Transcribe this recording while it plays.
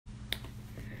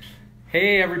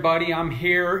Hey everybody, I'm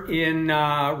here in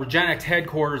Regenex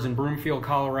headquarters in Broomfield,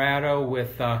 Colorado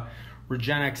with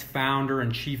Regenex founder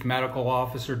and chief medical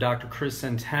officer, Dr. Chris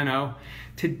Centeno.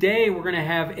 Today we're going to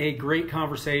have a great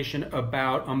conversation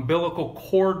about umbilical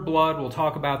cord blood. We'll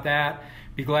talk about that.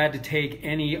 Be glad to take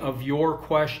any of your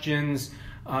questions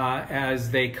as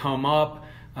they come up.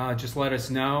 Just let us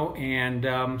know. And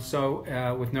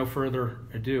with no further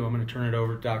ado, I'm going to turn it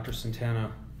over to Dr.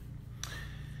 Centeno.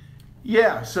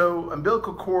 Yeah, so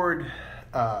umbilical cord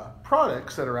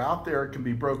products that are out there can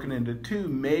be broken into two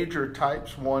major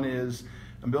types. One is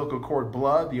umbilical cord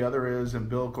blood, the other is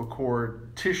umbilical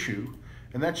cord tissue.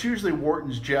 And that's usually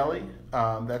Wharton's jelly.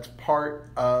 That's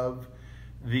part of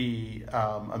the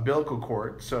umbilical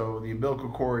cord. So the umbilical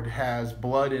cord has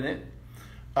blood in it.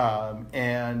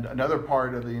 And another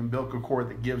part of the umbilical cord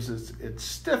that gives its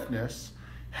stiffness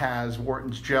has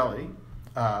Wharton's jelly.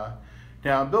 Now,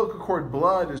 umbilical cord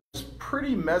blood is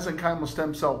pretty mesenchymal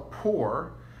stem cell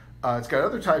poor. It's got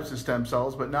other types of stem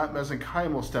cells, but not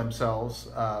mesenchymal stem cells.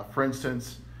 For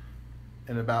instance,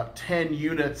 in about 10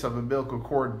 units of umbilical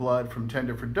cord blood from 10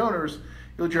 different donors,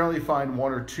 you'll generally find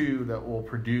one or two that will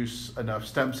produce enough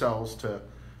stem cells to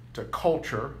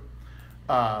culture.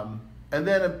 And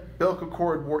then umbilical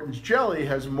cord Wharton's jelly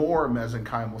has more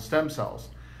mesenchymal stem cells.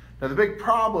 Now, the big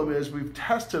problem is we've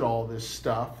tested all this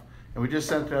stuff, and we just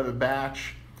sent another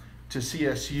batch to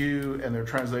CSU and their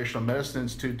Translational Medicine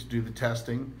Institute to do the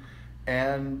testing,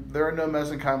 and there are no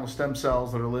mesenchymal stem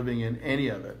cells that are living in any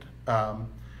of it.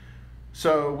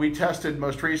 So we tested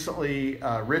most recently,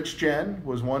 RichGen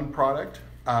was one product,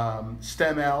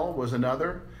 StemL was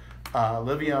another,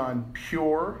 Livion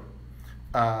Pure,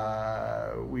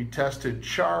 we tested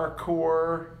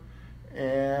CharCore,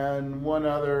 and one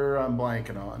other I'm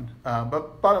blanking on.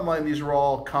 But bottom line, these are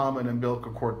all common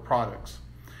umbilical cord products.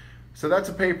 So that's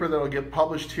a paper that will get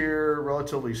published here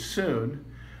relatively soon.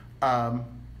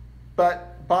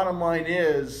 But bottom line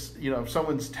is, if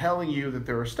someone's telling you that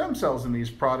there are stem cells in these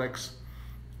products,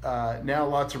 now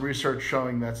lots of research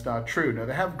showing that's not true. Now,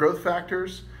 they have growth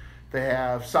factors, they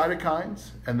have cytokines,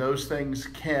 and those things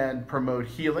can promote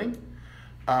healing.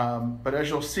 But as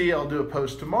you'll see, I'll do a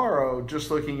post tomorrow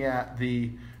just looking at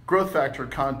the growth factor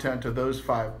content of those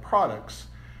 5 products.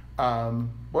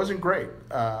 Wasn't great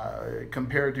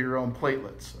compared to your own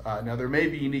platelets. Now, there may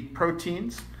be unique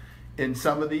proteins in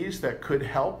some of these that could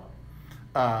help.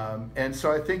 And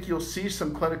so I think you'll see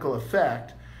some clinical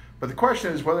effect. But the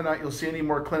question is whether or not you'll see any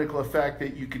more clinical effect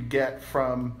that you could get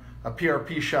from a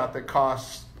PRP shot that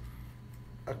costs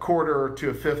a quarter to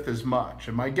a fifth as much.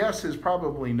 And my guess is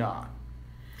probably not.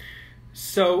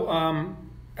 So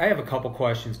I have a couple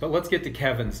questions, but let's get to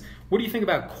Kevin's. What do you think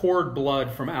about cord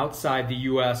blood from outside the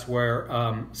U.S. where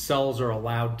cells are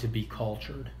allowed to be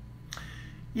cultured?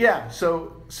 Yeah,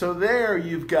 so there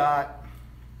you've got,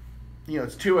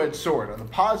 it's a two-edged sword. On the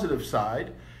positive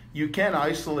side, you can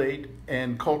isolate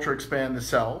and culture expand the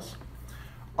cells.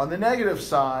 On the negative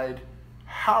side,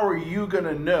 how are you going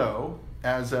to know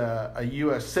as a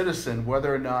U.S. citizen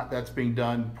whether or not that's being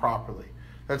done properly?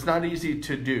 That's not easy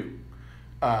to do.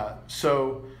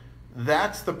 So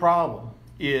that's the problem,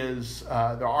 is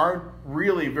there aren't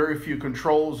really very few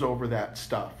controls over that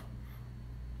stuff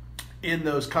in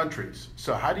those countries.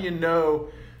 So how do you know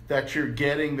that you're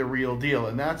getting the real deal?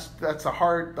 And that's the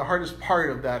hardest part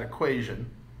of that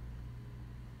equation.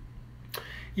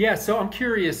 Yeah, so I'm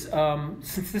curious,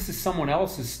 since this is someone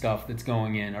else's stuff that's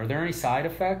going in, are there any side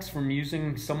effects from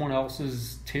using someone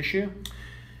else's tissue?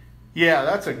 Yeah,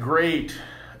 that's a great,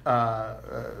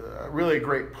 really a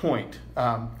great point.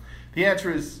 The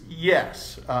answer is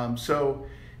yes. So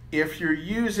if you're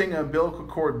using umbilical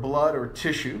cord blood or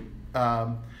tissue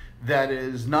that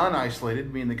is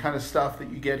non-isolated, meaning the kind of stuff that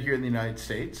you get here in the United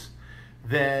States,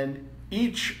 then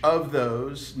each of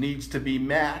those needs to be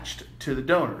matched to the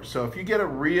donor. So if you get a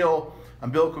real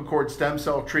umbilical cord stem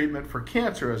cell treatment for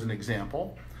cancer, as an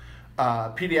example,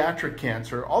 pediatric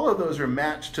cancer, all of those are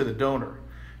matched to the donor.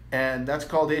 And that's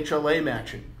called HLA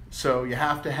matching. So you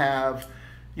have to have,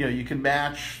 you can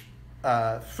match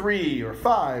 3 or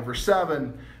 5 or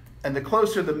 7, and the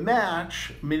closer the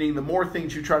match, meaning the more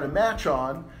things you try to match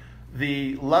on,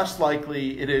 the less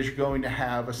likely it is you're going to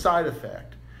have a side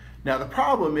effect. Now, the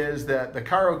problem is that the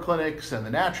chiro clinics and the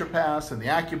naturopaths and the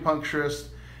acupuncturists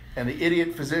and the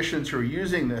idiot physicians who are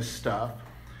using this stuff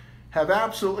have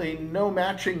absolutely no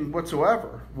matching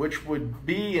whatsoever, which would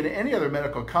be in any other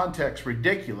medical context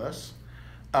ridiculous,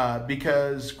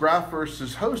 because graft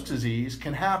versus host disease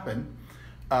can happen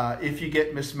if you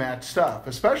get mismatched stuff,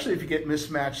 especially if you get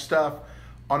mismatched stuff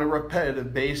on a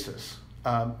repetitive basis.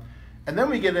 And then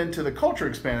we get into the culture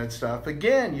expanded stuff.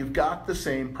 Again, you've got the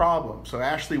same problem. So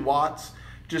Ashley Watts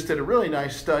just did a really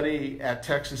nice study at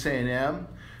Texas A&M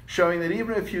showing that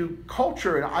even if you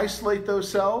culture and isolate those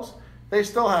cells, they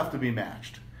still have to be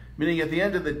matched. Meaning at the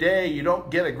end of the day, you don't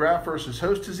get a graft versus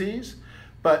host disease,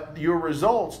 but your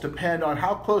results depend on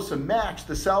how close a match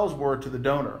the cells were to the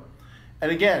donor.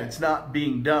 And again, it's not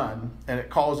being done, and it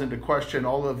calls into question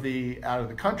all of the out of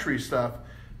the country stuff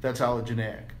that's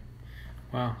allogeneic.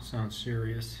 Wow, sounds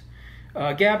serious.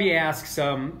 Gabby asks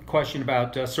a question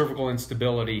about cervical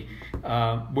instability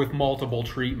with multiple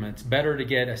treatments. Better to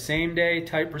get a same-day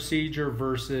type procedure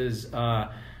versus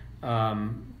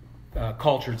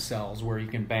cultured cells where you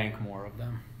can bank more of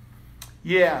them?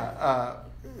 Yeah,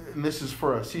 and this is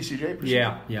for a CCJ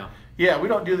procedure? Yeah, we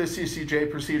don't do the CCJ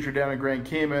procedure down in Grand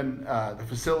Cayman. The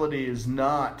facility is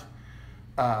not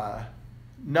a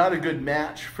good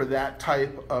match for that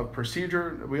type of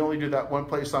procedure. We only do that one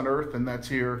place on earth, and that's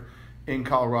here in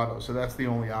Colorado. So that's the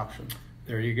only option.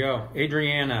 There you go.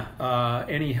 Adriana,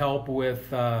 any help with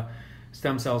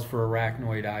stem cells for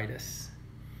arachnoiditis?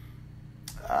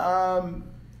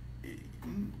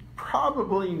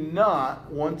 Probably not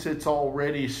once it's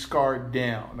already scarred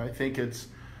down. I think it's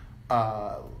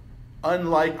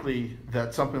unlikely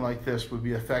that something like this would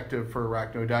be effective for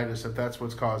arachnoiditis if that's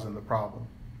what's causing the problem.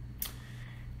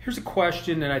 Here's a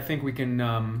question that I think we can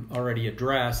already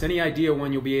address. Any idea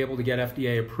when you'll be able to get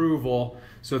FDA approval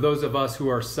so those of us who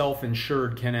are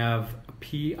self-insured can have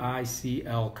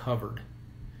PICL covered?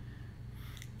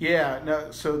 Yeah,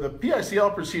 no, so the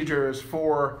PICL procedure is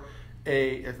for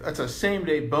that's a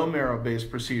same-day bone marrow-based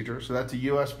procedure, so that's a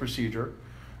U.S. procedure.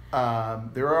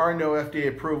 There are no FDA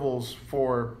approvals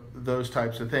for those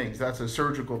types of things. That's a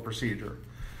surgical procedure.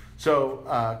 So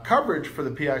coverage for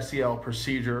the PICL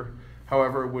procedure,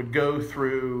 however, would go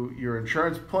through your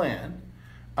insurance plan,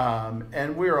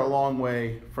 and we're a long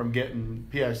way from getting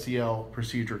PICL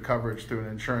procedure coverage through an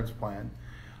insurance plan.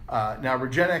 Now,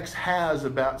 Regenexx has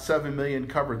about 7 million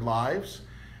covered lives.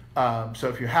 So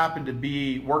if you happen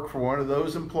to work for one of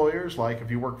those employers, like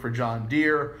if you work for John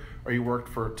Deere, or you worked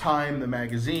for Time, the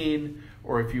magazine,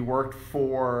 or if you worked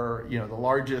for the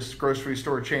largest grocery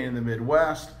store chain in the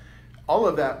Midwest, all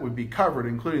of that would be covered,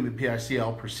 including the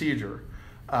PICL procedure.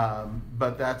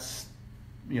 But that's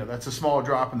a small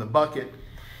drop in the bucket,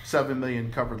 7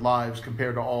 million covered lives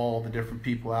compared to all the different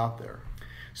people out there.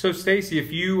 So Stacy,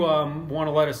 if you want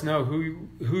to let us know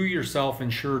who you're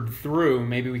self-insured through,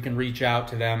 maybe we can reach out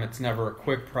to them. It's never a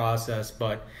quick process,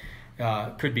 but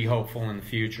could be hopeful in the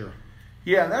future.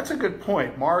 Yeah, that's a good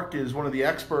point. Mark is one of the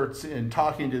experts in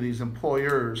talking to these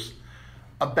employers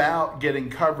about getting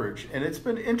coverage. And it's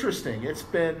been interesting. It's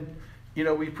been,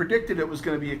 we predicted it was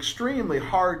going to be extremely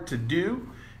hard to do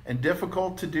and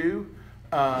difficult to do.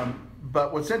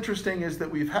 But what's interesting is that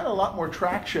we've had a lot more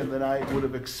traction than I would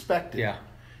have expected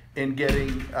in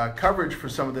getting coverage for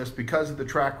some of this because of the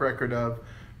track record of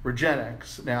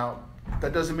Regenexx. Now,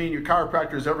 that doesn't mean your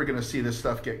chiropractor is ever going to see this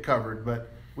stuff get covered, but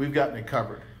we've gotten it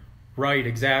covered. Right,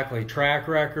 exactly. Track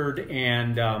record,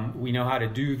 and we know how to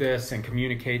do this and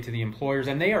communicate to the employers,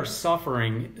 and they are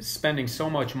suffering, spending so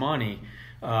much money.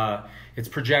 It's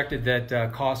projected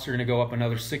that costs are going to go up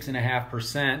another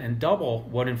 6.5% and double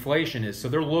what inflation is. So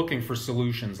they're looking for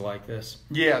solutions like this.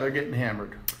 Yeah, they're getting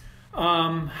hammered.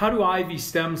 How do IV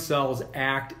stem cells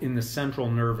act in the central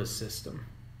nervous system?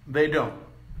 They don't.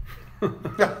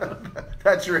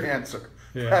 That's your answer.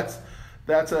 Yeah.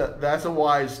 That's a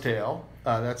wise tale.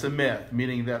 That's a myth,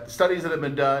 meaning that the studies that have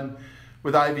been done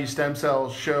with IV stem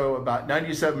cells show about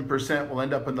 97% will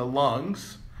end up in the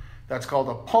lungs. That's called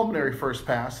a pulmonary first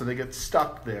pass, so they get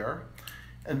stuck there.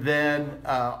 And then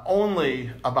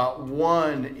only about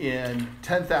 1 in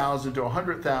 10,000 to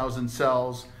 100,000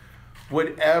 cells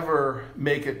would ever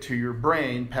make it to your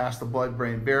brain past the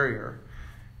blood-brain barrier.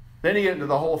 Then you get into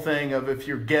the whole thing of if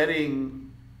you're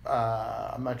getting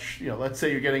let's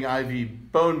say you're getting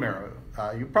IV bone marrow,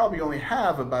 you probably only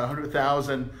have about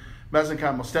 100,000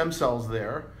 mesenchymal stem cells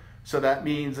there. So that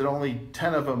means that only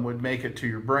 10 of them would make it to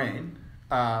your brain.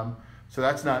 So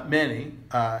that's not many.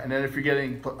 And then if you're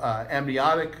getting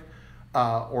amniotic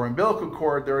or umbilical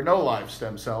cord, there are no live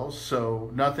stem cells,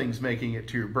 so nothing's making it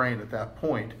to your brain at that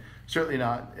point. Certainly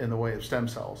not in the way of stem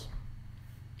cells.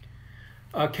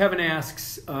 Kevin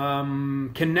asks,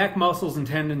 can neck muscles and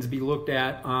tendons be looked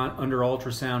at under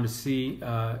ultrasound to see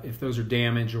if those are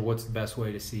damaged, or what's the best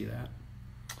way to see that?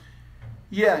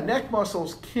 Yeah, neck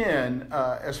muscles can,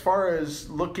 as far as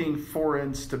looking for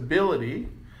instability,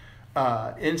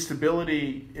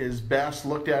 instability is best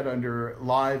looked at under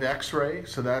live x-ray.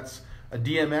 So that's a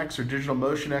DMX or digital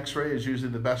motion x-ray is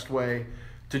usually the best way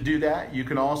to do that. You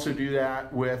can also do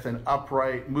that with an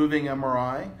upright moving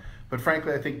MRI, but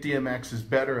frankly, I think DMX is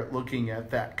better at looking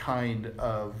at that kind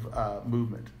of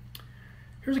movement.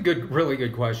 Here's a really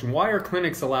good question. Why are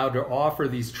clinics allowed to offer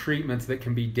these treatments that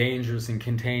can be dangerous and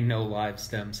contain no live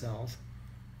stem cells?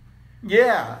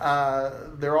 Yeah,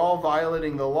 they're all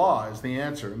violating the law is the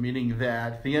answer, meaning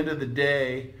that at the end of the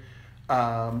day,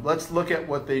 let's look at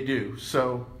what they do.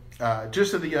 So just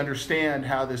so that you understand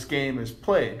how this game is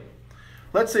played,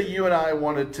 let's say you and I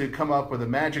wanted to come up with a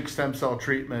magic stem cell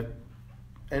treatment,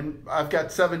 and I've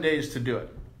got 7 days to do it.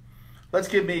 Let's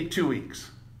give me 2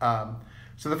 weeks.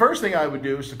 So the first thing I would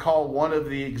do is to call one of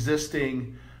the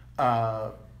existing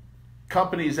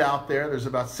companies out there. There's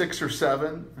about 6 or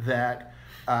 7 that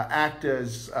act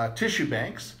as tissue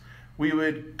banks. We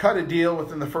would cut a deal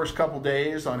within the first couple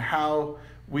days on how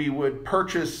we would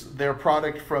purchase their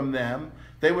product from them.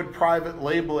 They would private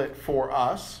label it for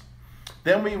us.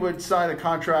 Then we would sign a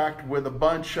contract with a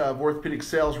bunch of orthopedic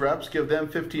sales reps, give them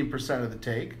 15% of the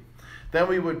take. Then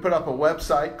we would put up a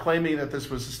website claiming that this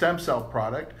was a stem cell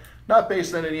product, not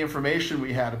based on any information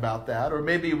we had about that, or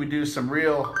maybe we do some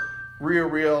real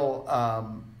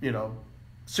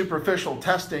superficial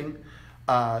testing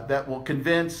that will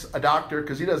convince a doctor,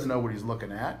 because he doesn't know what he's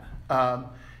looking at.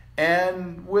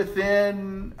 And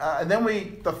then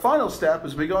the final step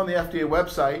is we go on the FDA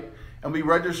website and we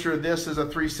register this as a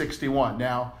 361.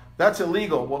 Now, that's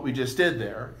illegal, what we just did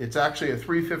there. It's actually a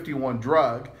 351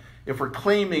 drug if we're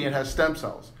claiming it has stem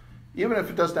cells. Even if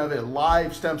it doesn't have a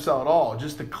live stem cell at all,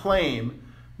 just the claim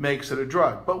makes it a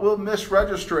drug. But we'll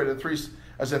misregister it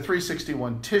as a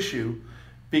 361 tissue,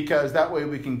 because that way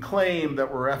we can claim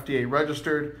that we're FDA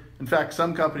registered. In fact,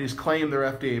 some companies claim they're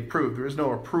FDA approved. There is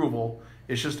no approval.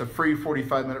 It's just a free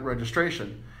 45-minute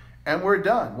registration. And we're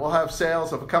done. We'll have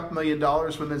sales of a couple $1 million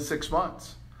within 6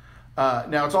 months.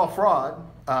 Now, it's all fraud.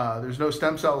 There's no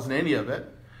stem cells in any of it.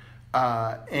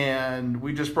 And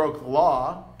we just broke the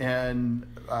law. And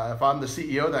if I'm the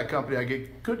CEO of that company, I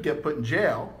could get put in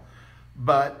jail.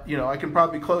 But I can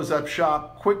probably close up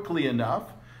shop quickly enough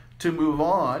to move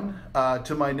on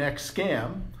to my next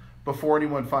scam before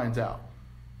anyone finds out.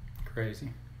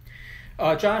 Crazy.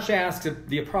 Josh asked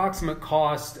the approximate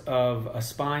cost of a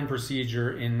spine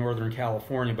procedure in Northern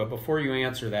California, but before you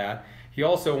answer that, he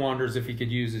also wonders if he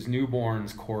could use his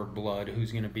newborn's cord blood,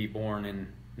 who's going to be born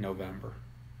in November.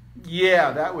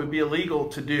 Yeah, that would be illegal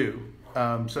to do.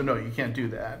 So no, you can't do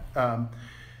that.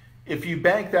 If you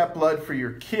bank that blood for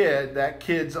your kid, that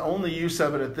kid's only use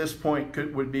of it at this point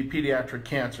would be pediatric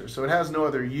cancer. So it has no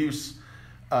other use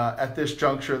at this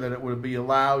juncture that it would be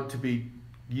allowed to be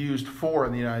used for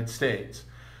in the United States.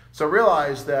 So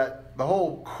realize that the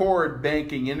whole cord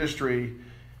banking industry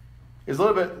is a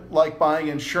little bit like buying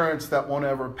insurance that won't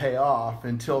ever pay off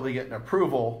until they get an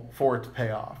approval for it to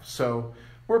pay off. So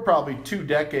we're probably 2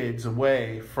 decades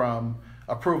away from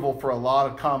approval for a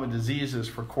lot of common diseases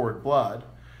for cord blood.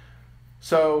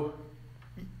 So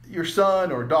your son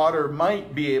or daughter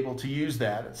might be able to use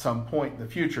that at some point in the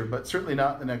future, but certainly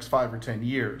not in the next 5 or 10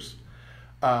 years.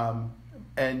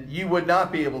 And you would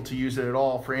not be able to use it at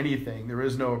all for anything. There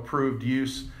is no approved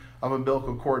use of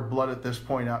umbilical cord blood at this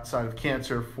point outside of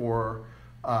cancer for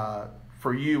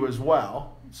you as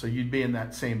well. So you'd be in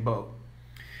that same boat.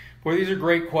 Boy, these are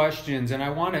great questions, and I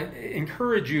want to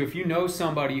encourage you, if you know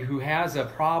somebody who has a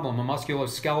problem, a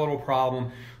musculoskeletal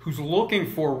problem, who's looking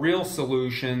for real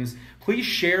solutions, please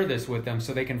share this with them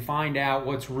so they can find out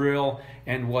what's real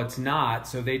and what's not,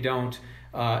 so they don't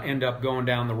end up going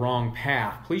down the wrong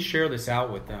path. Please share this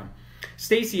out with them.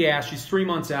 Stacy asked, she's 3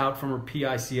 months out from her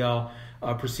PICL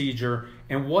procedure,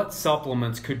 and what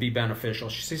supplements could be beneficial?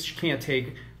 She says she can't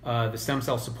take the stem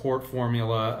cell support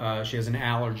formula. She has an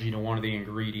allergy to one of the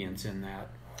ingredients in that.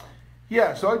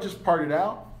 Yeah, so I just parted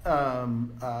out.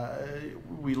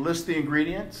 We list the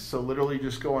ingredients, so literally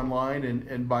just go online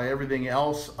and buy everything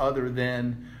else other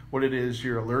than what it is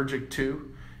you're allergic to.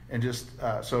 And just,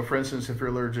 so for instance, if you're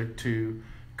allergic to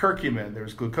curcumin,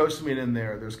 there's glucosamine in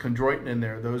there, there's chondroitin in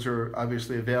there. Those are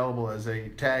obviously available as a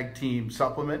tag team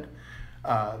supplement.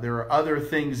 There are other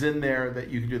things in there that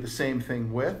you can do the same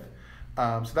thing with.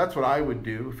 So that's what I would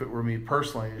do if it were me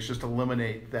personally, is just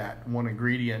eliminate that one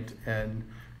ingredient and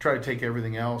try to take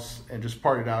everything else and just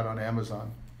part it out on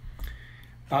Amazon.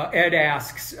 Ed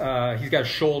asks, he's got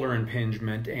shoulder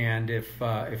impingement, and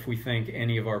if we think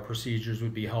any of our procedures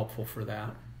would be helpful for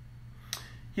that.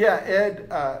 Yeah,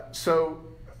 Ed, so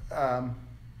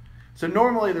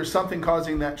normally there's something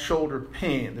causing that shoulder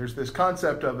pain. There's this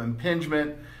concept of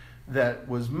impingement that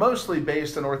was mostly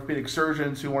based on orthopedic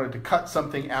surgeons who wanted to cut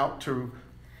something out to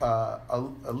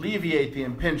alleviate the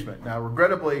impingement. Now,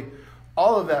 regrettably,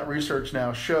 all of that research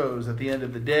now shows at the end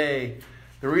of the day,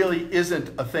 there really isn't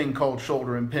a thing called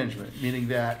shoulder impingement, meaning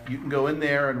that you can go in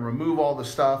there and remove all the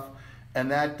stuff,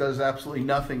 and that does absolutely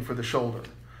nothing for the shoulder,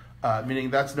 meaning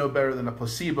that's no better than a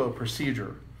placebo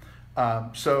procedure.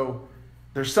 So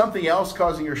there's something else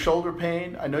causing your shoulder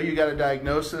pain. I know you got a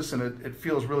diagnosis, and it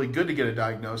feels really good to get a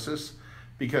diagnosis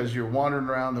because you're wandering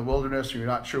around the wilderness or you're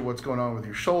not sure what's going on with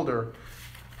your shoulder,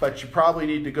 but you probably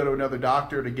need to go to another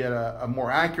doctor to get a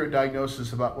more accurate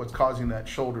diagnosis about what's causing that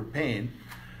shoulder pain.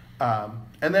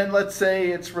 And then let's say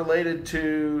it's related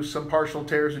to some partial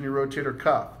tears in your rotator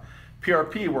cuff.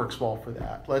 PRP works well for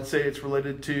that. Let's say it's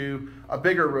related to a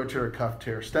bigger rotator cuff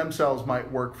tear. Stem cells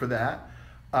might work for that.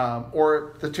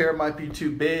 Or the tear might be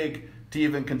too big to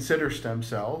even consider stem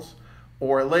cells.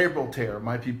 Or a labral tear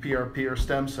might be PRP or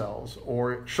stem cells.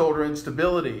 Or shoulder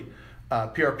instability,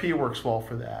 PRP works well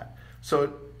for that. So it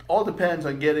all depends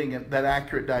on getting that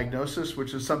accurate diagnosis,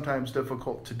 which is sometimes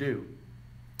difficult to do.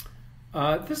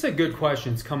 This is a good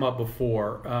question. It's come up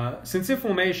before. Since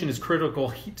inflammation is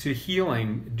critical to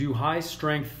healing, do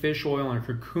high-strength fish oil and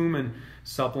curcumin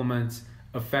supplements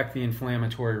affect the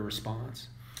inflammatory response?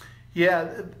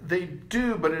 Yeah, they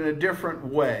do, but in a different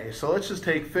way. So let's just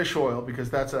take fish oil because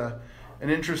that's an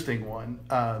interesting one.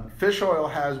 Fish oil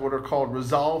has what are called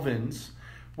resolvins,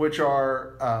 which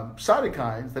are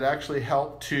cytokines that actually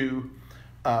help to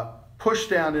push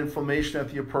down inflammation at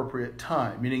the appropriate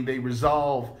time, meaning they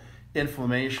resolve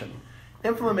inflammation.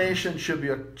 Inflammation should be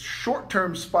a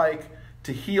short-term spike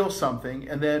to heal something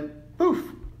and then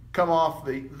poof, come off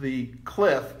the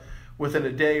cliff within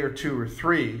a day or two or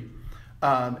three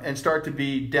and start to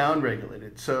be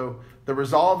downregulated. So the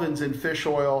resolvins in fish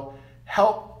oil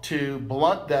help to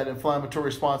blunt that inflammatory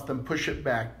response, then push it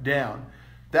back down.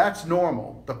 That's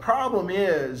normal. The problem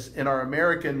is in our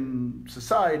American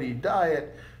society,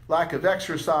 diet, lack of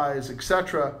exercise,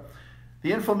 etc.,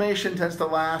 the inflammation tends to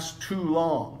last too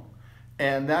long,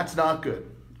 and that's not good.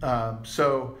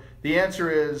 So the answer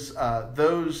is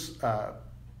those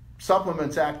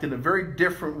supplements act in a very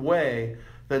different way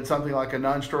than something like a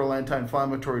non-steroidal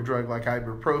anti-inflammatory drug like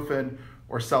ibuprofen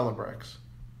or Celebrex.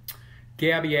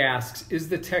 Gabby asks, is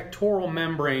the tectoral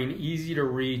membrane easy to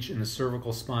reach in the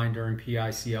cervical spine during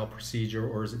PICL procedure,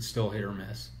 or is it still hit or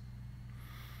miss?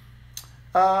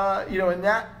 In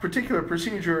that particular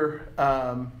procedure,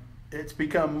 it's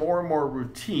become more and more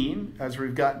routine as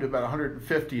we've gotten to about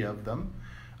 150 of them.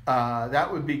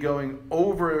 That would be going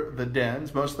over the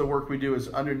dens. Most of the work we do is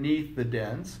underneath the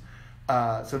dens.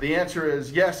 So the answer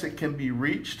is yes, it can be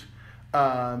reached.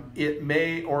 It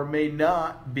may or may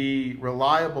not be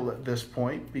reliable at this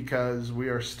point because we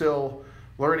are still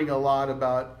learning a lot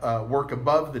about work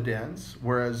above the dens,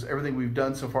 whereas everything we've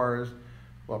done so far is,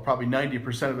 well, probably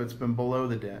 90% of it's been below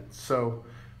the dens. So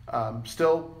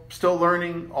still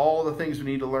learning all the things we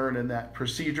need to learn in that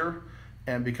procedure,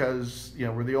 and because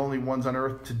we're the only ones on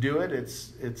earth to do it,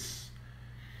 it's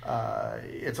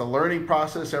a learning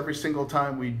process every single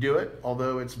time we do it,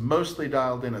 although it's mostly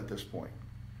dialed in at this point.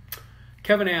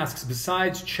 Kevin asks,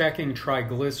 besides checking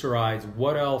triglycerides,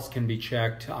 what else can be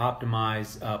checked to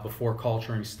optimize before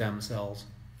culturing stem cells?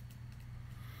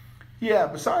 Yeah,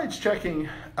 besides checking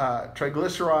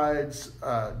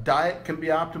triglycerides, diet can be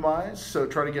optimized. So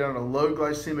try to get on a low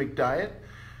glycemic diet.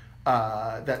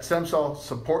 That stem cell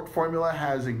support formula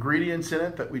has ingredients in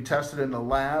it that we tested in the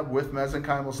lab with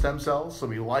mesenchymal stem cells. So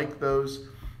we like those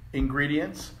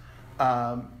ingredients.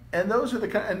 And those are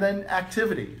and then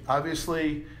activity.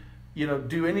 Obviously,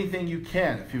 do anything you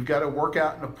can. If you've got to work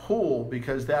out in a pool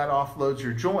because that offloads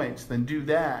your joints, then do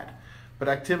that. But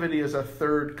activity is a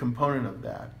third component of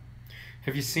that.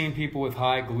 Have you seen people with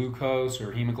high glucose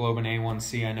or hemoglobin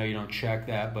A1C? I know you don't check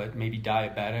that, but maybe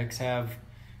diabetics have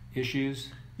issues?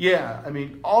 Yeah,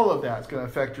 all of that is going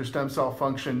to affect your stem cell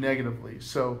function negatively.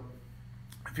 So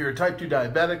if you're a type 2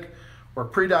 diabetic or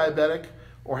pre-diabetic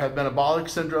or have metabolic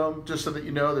syndrome, just so that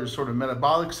you know, there's sort of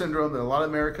metabolic syndrome that a lot of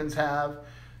Americans have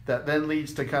that then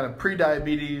leads to kind of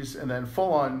pre-diabetes and then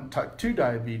full-on type 2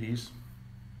 diabetes.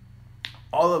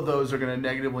 All of those are going to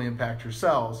negatively impact your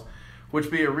cells,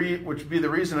 which be the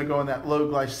reason to go on that low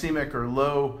glycemic or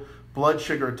low blood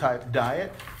sugar type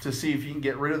diet to see if you can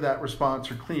get rid of that response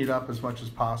or clean it up as much as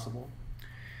possible.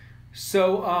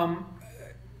 So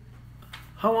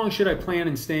how long should I plan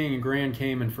on staying in Grand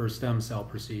Cayman for a stem cell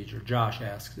procedure? Josh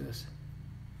asks this.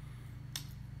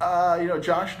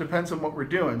 Josh, depends on what we're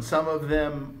doing. Some of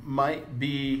them might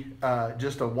be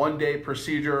just a one-day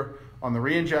procedure on the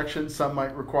re-injection. Some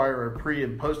might require a pre-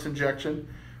 and post-injection,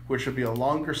 which would be a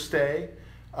longer stay.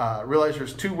 Realize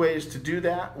there's two ways to do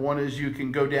that. One is you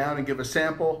can go down and give a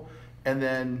sample and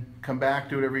then come back,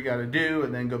 do whatever you got to do,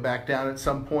 and then go back down at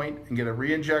some point and get a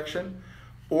re-injection.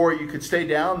 Or you could stay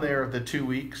down there the 2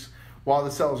 weeks while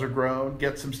the cells are grown,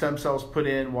 get some stem cells put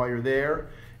in while you're there,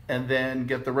 and then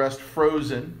get the rest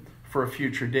frozen for a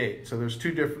future date. So there's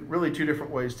two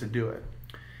different ways to do it.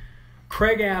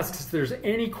 Craig asks if there's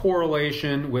any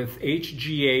correlation with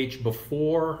HGH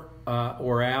before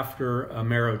or after a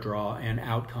marrow draw and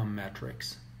outcome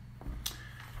metrics.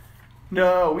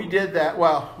 No, we did that.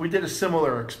 Well, we did a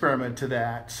similar experiment to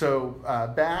that. So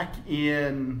back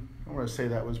in, I want to say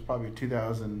that was probably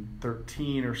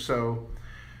 2013 or so,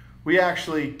 we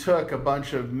actually took a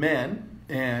bunch of men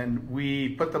and we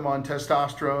put them on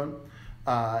testosterone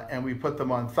and we put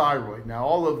them on thyroid. Now,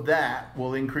 all of that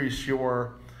will increase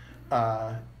your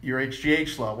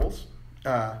HGH levels,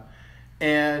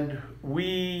 and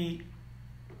we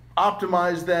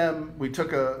optimized them. We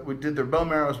did their bone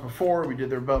marrows before, we did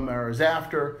their bone marrows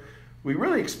after. We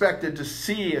really expected to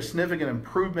see a significant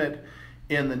improvement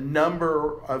in the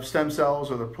number of stem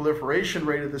cells or the proliferation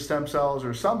rate of the stem cells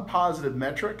or some positive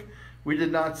metric. We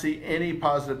did not see any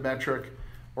positive metric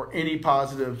or any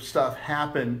positive stuff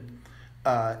happen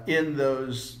in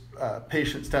those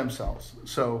patient stem cells.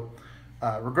 So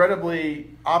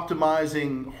regrettably,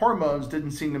 optimizing hormones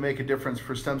didn't seem to make a difference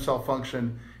for stem cell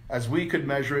function as we could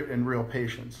measure it in real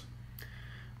patients.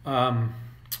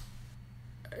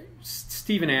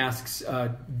 Stephen asks,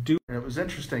 And it was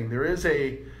interesting. There is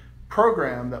a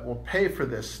program that will pay for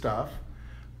this stuff.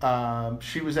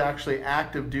 She was actually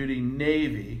active duty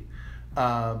Navy.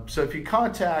 So if you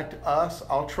contact us,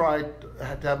 I'll try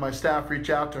to have my staff reach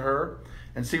out to her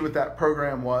and see what that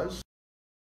program was.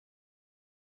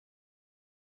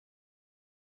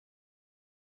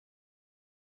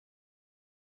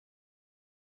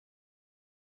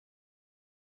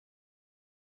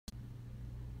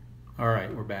 All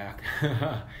right, we're back.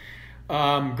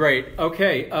 Great.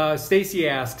 Okay, Stacy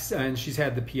asks, and she's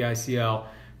had the PICL.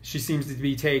 She seems to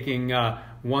be taking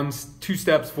 2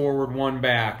 steps forward, 1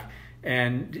 back,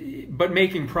 but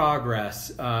making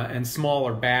progress and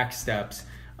smaller back steps.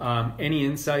 Any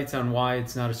insights on why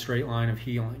it's not a straight line of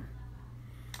healing?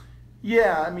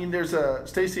 Yeah, I mean, there's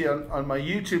Stacy, on my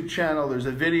YouTube channel, there's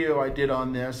a video I did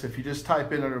on this. If you just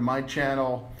type in under my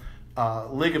channel,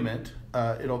 ligament,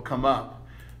 it'll come up.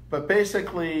 But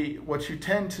basically, what you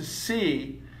tend to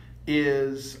see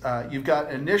is you've got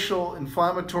initial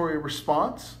inflammatory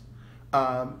response.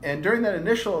 And during that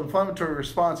initial inflammatory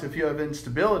response, if you have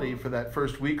instability for that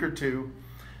first week or two,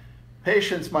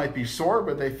 patients might be sore,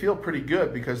 but they feel pretty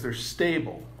good because they're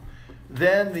stable.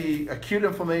 Then the acute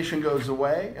inflammation goes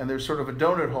away, and there's sort of a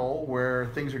donut hole where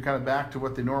things are kind of back to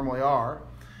what they normally are.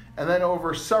 And then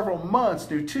over several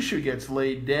months, new tissue gets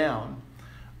laid down.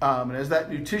 And as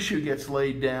that new tissue gets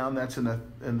laid down, that's in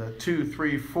the 2,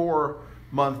 3, 4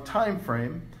 month time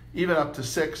frame, even up to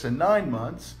 6 and 9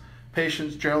 months,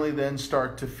 patients generally then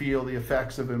start to feel the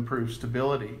effects of improved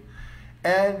stability.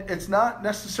 And it's not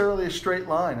necessarily a straight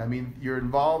line. I mean, you're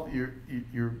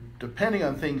depending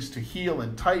on things to heal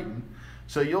and tighten.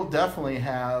 So you'll definitely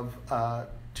have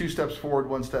 2 steps forward,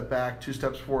 1 step back, 2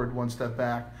 steps forward, 1 step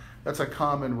back. That's a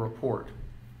common report.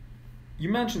 You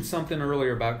mentioned something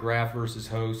earlier about graft versus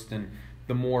host, and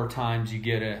the more times you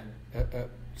get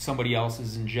somebody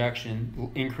else's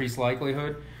injection, increased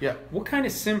likelihood. Yeah. What kind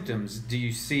of symptoms do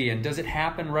you see, and does it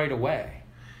happen right away?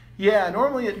 Yeah,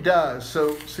 normally it does.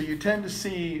 So you tend to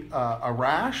see a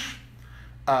rash.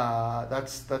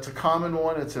 That's a common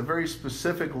one. It's a very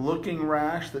specific looking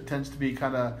rash that tends to be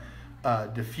kind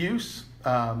of diffuse.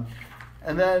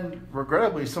 And then,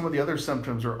 regrettably, some of the other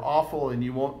symptoms are awful and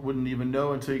you wouldn't even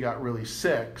know until you got really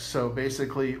sick. So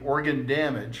basically, organ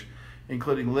damage,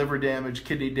 including liver damage,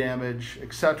 kidney damage,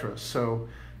 etc. So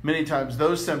many times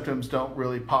those symptoms don't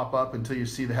really pop up until you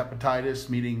see the hepatitis,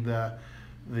 meaning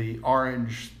the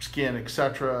orange skin,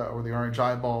 etc., or the orange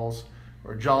eyeballs,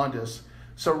 or jaundice.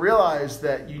 So realize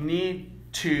that you need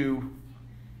to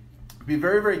be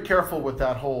very, very careful with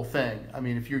that whole thing. I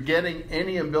mean, if you're getting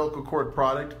any umbilical cord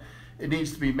product, it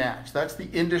needs to be matched. That's the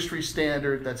industry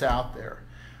standard that's out there.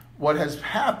 What has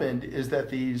happened is that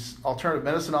these alternative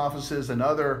medicine offices and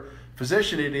other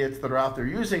physician idiots that are out there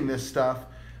using this stuff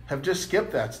have just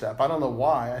skipped that step. I don't know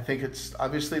why. I think it's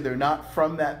obviously they're not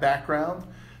from that background.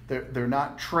 They're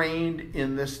not trained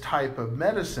in this type of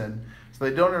medicine, so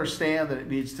they don't understand that it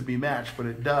needs to be matched, but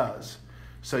it does.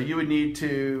 So you would need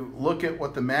to look at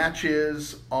what the match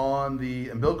is on the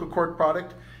umbilical cord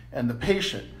product and the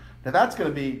patient. Now that's going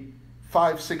to be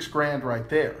 $5-6 grand right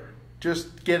there,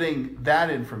 just getting that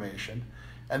information.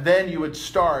 And then you would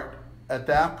start at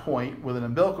that point with an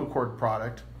umbilical cord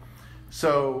product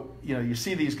So, you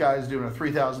see these guys doing a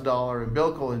 $3,000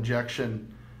 umbilical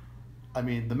injection. I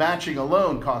mean, the matching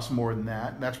alone costs more than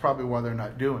that, and that's probably why they're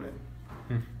not doing it.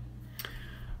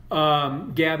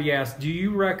 Gabby asked, do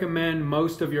you recommend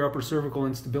most of your upper cervical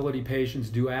instability patients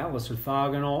do Atlas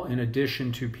orthogonal in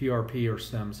addition to PRP or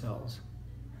stem cells?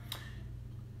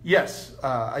 Yes,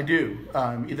 I do.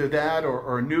 Either that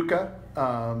or NUCA.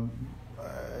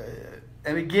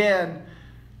 And again,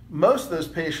 most of those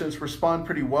patients respond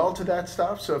pretty well to that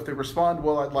stuff. So if they respond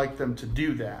well, I'd like them to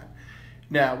do that.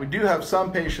 Now, we do have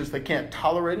some patients that can't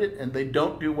tolerate it and they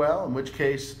don't do well, in which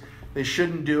case they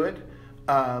shouldn't do it.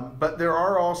 But there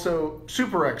are also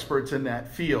super experts in that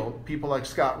field, people like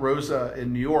Scott Rosa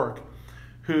in New York,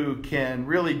 who can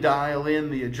really dial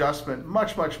in the adjustment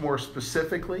much, much more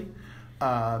specifically,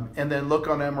 and then look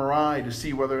on MRI to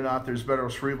see whether or not there's better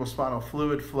cerebrospinal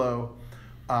fluid flow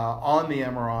on the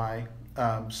MRI.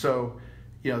 So,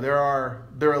 there are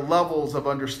levels of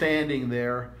understanding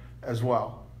there as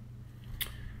well.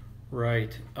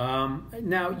 Right.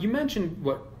 Now, you mentioned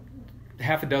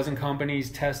half a dozen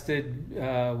companies tested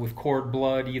with cord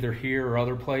blood either here or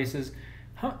other places.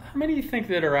 How many do you think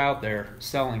that are out there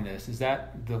selling this? Is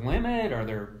that the limit? Are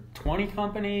there 20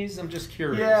 companies? I'm just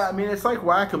curious. Yeah, I mean, it's like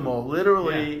whack-a-mole.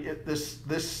 Literally, this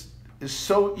is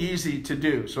so easy to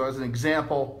do. So as an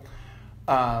example,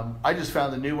 I just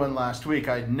found a new one last week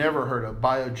I'd never heard of,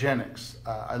 Biogenics.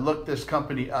 I looked this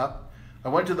company up. I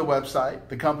went to the website.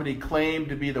 The company claimed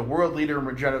to be the world leader in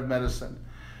regenerative medicine.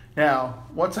 Now,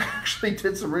 once I actually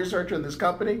did some research on this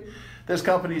company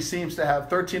seems to have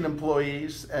 13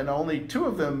 employees, and only 2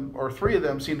 of them or 3 of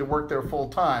them seem to work there full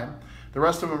time. The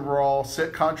rest of them are all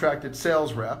contracted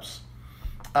sales reps.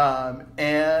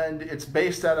 And it's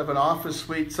based out of an office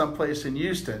suite someplace in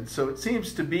Houston. So it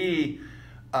seems to be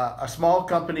a small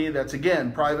company that's,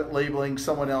 again, private labeling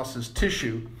someone else's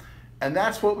tissue. And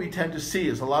that's what we tend to see,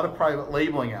 is a lot of private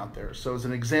labeling out there. So as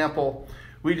an example,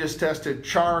 we just tested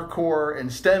Char, Core, and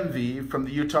StemV from the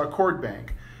Utah Cord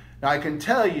Bank. Now I can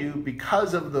tell you,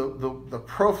 because of the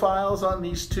profiles on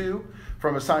these two,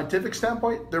 from a scientific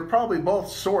standpoint, they're probably both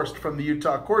sourced from the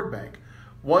Utah Cord Bank.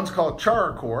 One's called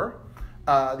Char Core,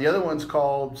 the other one's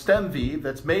called StemV,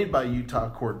 that's made by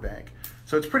Utah Cord Bank.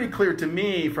 So it's pretty clear to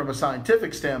me from a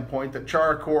scientific standpoint that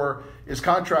Char Core is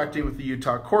contracting with the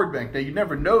Utah Cord Bank. Now you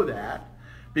never know that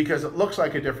because it looks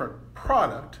like a different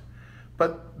product.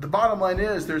 But the bottom line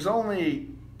is there's only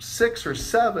 6 or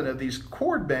 7 of these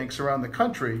cord banks around the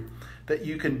country that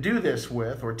you can do this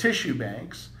with, or tissue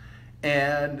banks.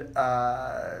 And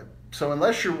so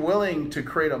unless you're willing to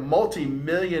create a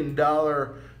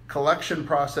multi-million-dollar collection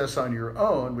process on your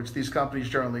own, which these companies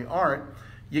generally aren't,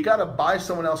 you got to buy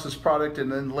someone else's product and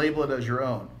then label it as your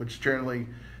own, which generally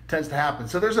tends to happen.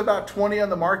 So there's about 20 on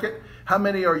the market. How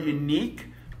many are unique?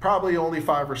 Probably only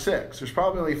 5 or 6. There's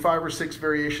probably only 5 or 6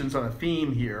 variations on a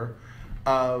theme here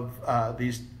of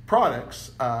these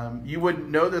products. You wouldn't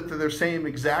know that they're the same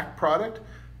exact product,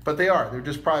 but they are. They're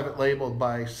just private labeled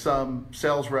by some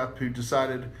sales rep who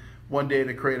decided one day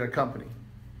to create a company.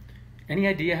 Any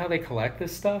idea how they collect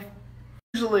this stuff?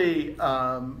 Usually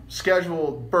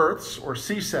scheduled births or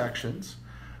C-sections,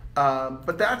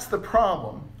 but that's the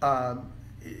problem.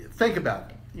 Think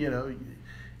about it.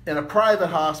 In a private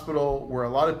hospital where a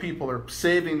lot of people are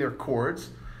saving their cords,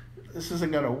 this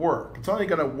isn't going to work. It's only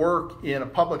going to work in a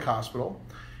public hospital.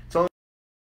 It's only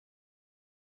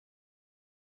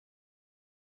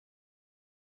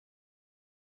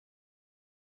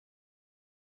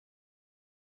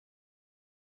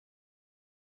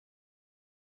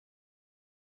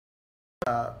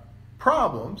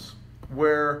problems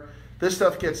where this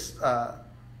stuff gets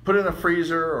put in a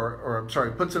freezer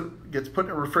gets put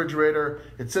in a refrigerator.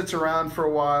 It sits around for a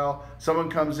while. Someone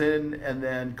comes in and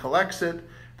then collects it.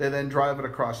 They then drive it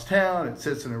across town. It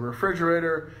sits in a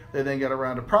refrigerator. They then get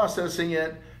around to processing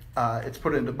it. It's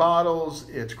put into bottles.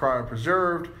 It's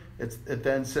cryopreserved. It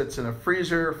then sits in a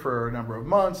freezer for a number of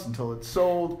months until it's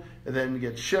sold. It then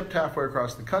gets shipped halfway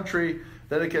across the country.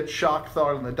 Then it gets shock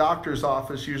thawed in the doctor's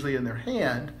office, usually in their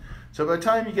hand. So by the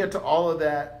time you get to all of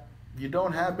that, you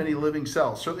don't have many living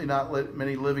cells, certainly not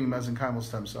many living mesenchymal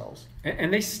stem cells.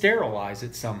 And they sterilize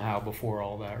it somehow before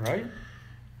all that, right?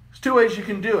 There's 2 ways you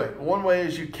can do it. One way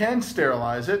is you can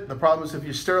sterilize it. The problem is if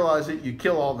you sterilize it, you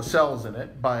kill all the cells in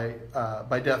it by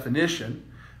definition.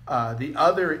 The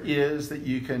other is that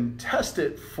you can test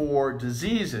it for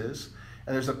diseases,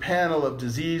 and there's a panel of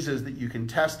diseases that you can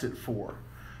test it for.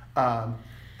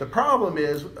 The problem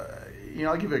is,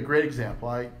 I'll give you a great example.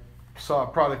 I saw a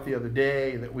product the other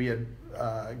day that we had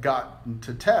gotten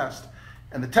to test,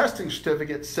 and the testing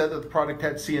certificate said that the product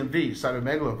had CMV,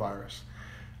 cytomegalovirus.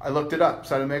 I looked it up.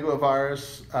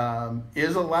 Cytomegalovirus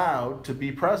is allowed to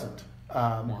be present.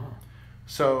 Wow.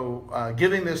 So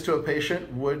giving this to a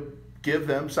patient would give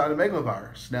them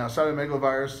cytomegalovirus. Now,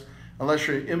 cytomegalovirus, unless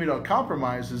you're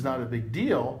immunocompromised, is not a big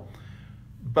deal.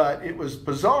 But it was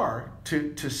bizarre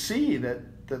to see that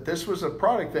this was a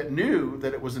product that knew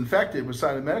that it was infected with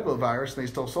cytomegalovirus, and they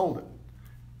still sold it.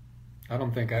 I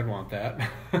don't think I'd want that.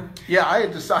 Yeah, I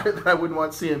had decided that I wouldn't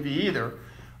want CMV either.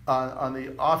 On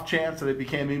the off chance that it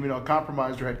became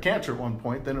immunocompromised or had cancer at one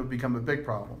point, then it would become a big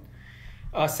problem.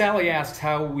 Sally asks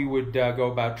how we would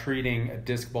go about treating a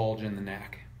disc bulge in the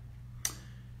neck.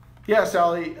 Yeah,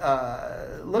 Sally,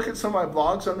 look at some of my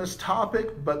blogs on this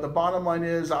topic, but the bottom line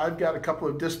is I've got a couple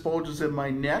of disc bulges in my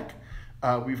neck.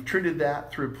 We've treated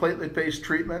that through platelet-based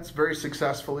treatments very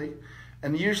successfully,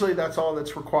 and usually that's all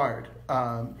that's required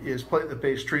is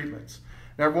platelet-based treatments.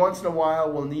 Now, every once in a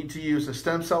while, we'll need to use a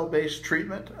stem cell-based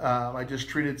treatment. I just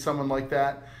treated someone like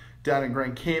that down in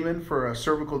Grand Cayman for a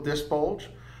cervical disc bulge,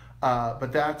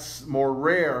 but that's more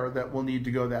rare that we'll need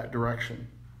to go that direction.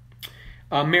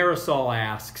 Marisol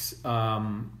asks,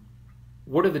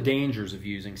 what are the dangers of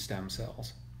using stem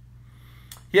cells?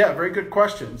 Yeah, very good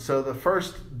question. So the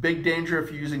first big danger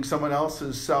if you're using someone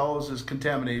else's cells is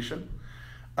contamination.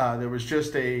 There was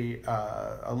just a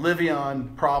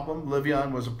Livion problem.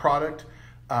 Livion was a product.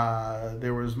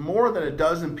 There was more than a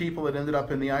dozen people that ended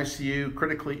up in the ICU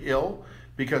critically ill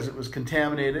because it was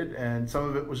contaminated, and some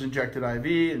of it was injected IV,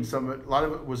 and a lot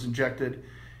of it was injected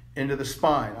into the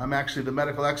spine. I'm actually the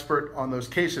medical expert on those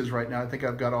cases right now. I think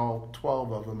I've got all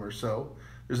 12 of them or so.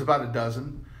 There's about a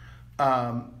dozen.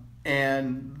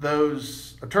 And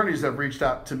those attorneys have reached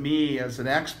out to me as an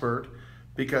expert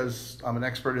because I'm an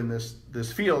expert in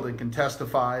this field and can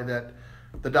testify that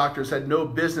the doctors had no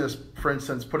business, for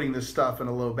instance, putting this stuff in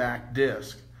a low back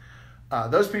disc.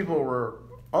 Those people were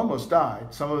almost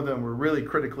died. Some of them were really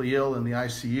critically ill in the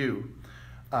ICU.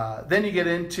 Then you get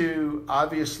into,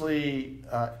 obviously,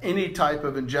 any type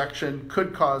of injection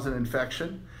could cause an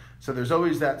infection. So there's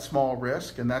always that small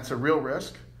risk, and that's a real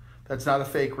risk. That's not a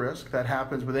fake risk. That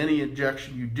happens with any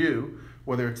injection you do,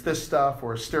 whether it's this stuff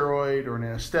or a steroid or an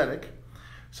anesthetic.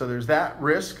 So there's that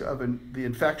risk of the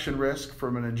infection risk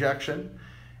from an injection.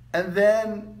 And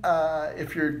then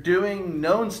if you're doing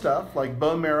known stuff like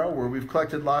bone marrow, where we've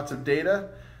collected lots of data,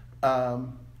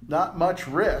 not much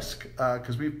risk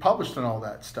because we've published on all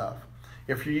that stuff.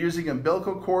 If you're using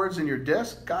umbilical cords in your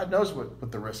disc, God knows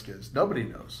what the risk is. Nobody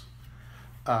knows.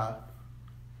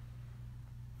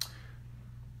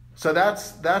 So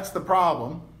that's the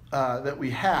problem that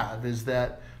we have, is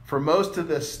that for most of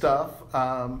this stuff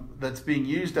that's being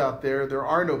used out there, there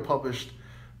are no published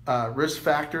risk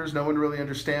factors. No one really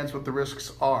understands what the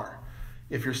risks are.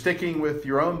 If you're sticking with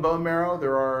your own bone marrow,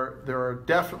 there are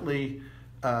definitely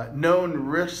known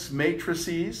risk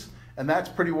matrices, and that's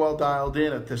pretty well dialed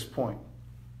in at this point.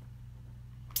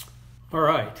 All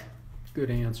right, good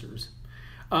answers.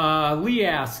 Lee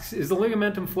asks, is the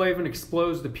ligamentum flavum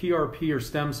exposed to PRP or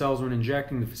stem cells when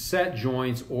injecting the facet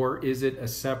joints, or is it a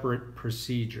separate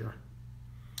procedure?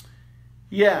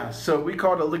 Yeah, so we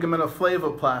call it a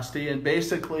ligamentoflavoplasty, and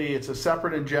basically it's a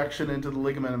separate injection into the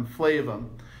ligamentum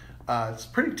flavum. It's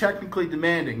pretty technically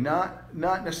demanding, not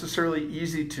necessarily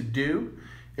easy to do.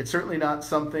 It's certainly not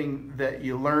something that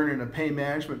you learn in a pain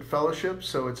management fellowship,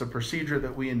 so it's a procedure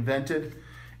that we invented,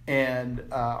 and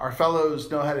our fellows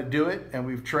know how to do it, and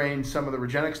we've trained some of the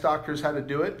Regenexx doctors how to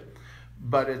do it,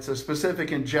 but it's a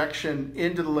specific injection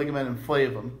into the ligamentum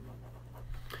flavum.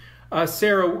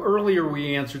 Sarah, earlier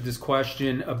we answered this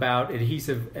question about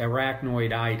adhesive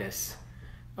arachnoiditis,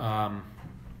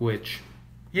 which...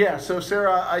 Yeah, so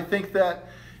Sarah, I think that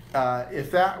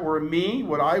if that were me,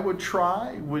 what I would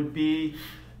try would be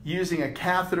using a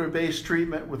catheter-based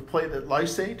treatment with platelet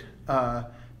lysate,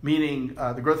 meaning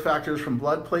the growth factors from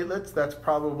blood platelets. That's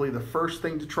probably the first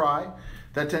thing to try.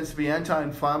 That tends to be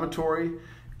anti-inflammatory,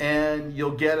 and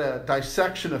you'll get a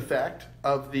dissection effect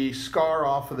of the scar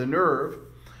off of the nerve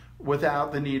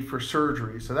without the need for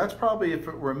surgery. So that's probably, if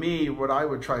it were me, what I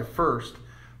would try first,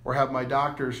 or have my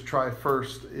doctors try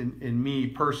first in me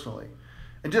personally.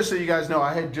 And just so you guys know,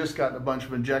 I had just gotten a bunch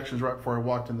of injections right before I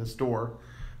walked in this door.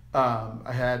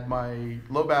 I had my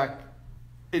low back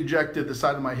injected, the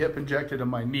side of my hip injected,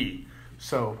 and my knee.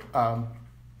 So,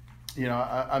 you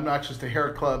know, I'm not just a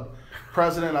hair club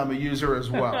president, I'm a user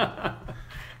as well.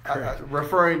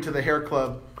 Referring to the hair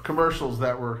club commercials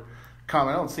that were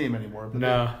common. I don't see them anymore, but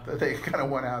no. they kind of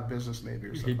went out of business maybe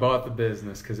or something. He bought the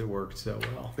business because it worked so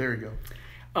well. There you go.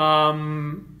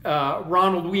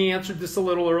 Ronald, we answered this a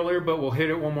little earlier, but we'll hit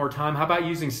it one more time. How about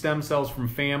using stem cells from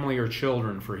family or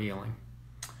children for healing?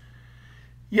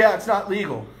 Yeah, it's not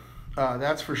legal.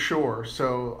 That's for sure.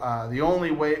 So the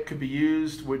only way it could be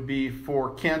used would be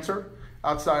for cancer.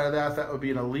 Outside of that, that would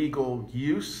be an illegal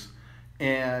use,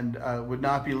 and would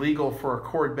not be legal for a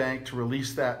cord bank to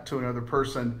release that to another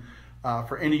person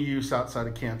for any use outside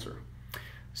of cancer.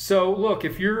 So look,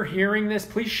 if you're hearing this,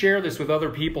 please share this with other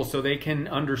people so they can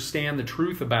understand the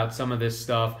truth about some of this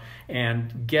stuff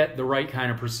and get the right kind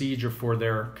of procedure for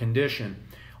their condition.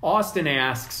 Austin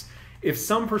asks, if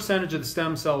some percentage of the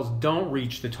stem cells don't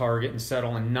reach the target and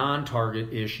settle in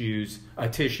non-target tissues,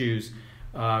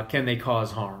 can they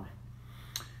cause harm?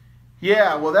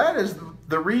 Yeah, well, that is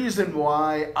the reason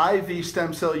why IV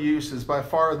stem cell use is by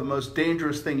far the most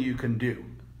dangerous thing you can do.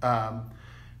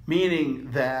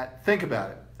 Meaning that, think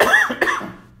about it.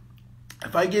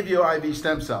 If I give you IV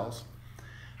stem cells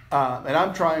and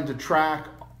I'm trying to track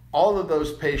all of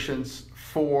those patients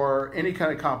for any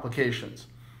kind of complications,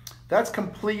 that's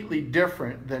completely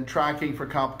different than tracking for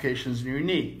complications in your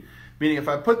knee. Meaning if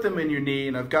I put them in your knee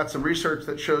and I've got some research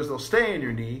that shows they'll stay in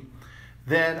your knee,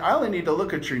 then I only need to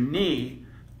look at your knee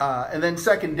and then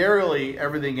secondarily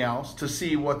everything else to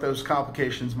see what those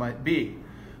complications might be.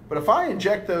 But if I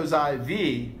inject those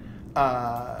IV,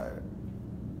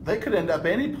 they could end up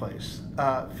any place,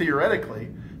 theoretically.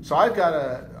 So I've got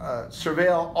to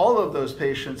surveil all of those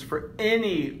patients for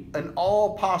any and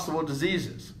all possible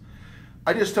diseases.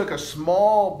 I just took a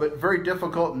small but very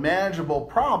difficult and manageable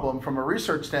problem from a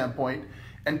research standpoint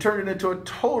and turned it into a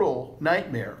total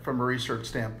nightmare from a research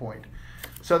standpoint.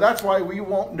 So that's why we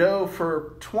won't know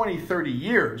for 20, 30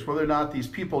 years whether or not these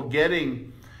people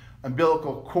getting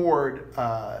umbilical cord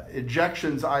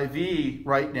injections IV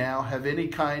right now have any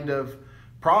kind of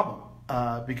problem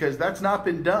because that's not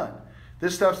been done.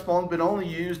 This stuff's been only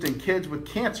used in kids with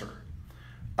cancer.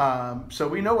 So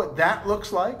we know what that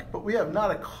looks like, but we have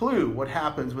not a clue what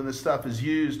happens when this stuff is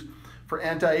used for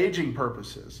anti-aging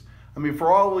purposes. I mean,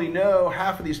 for all we know,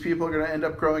 half of these people are going to end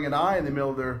up growing an eye in the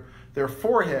middle of their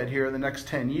forehead here in the next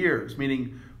 10 years,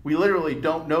 meaning we literally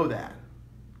don't know that.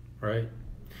 Right.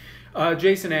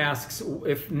 Jason asks,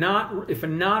 if not a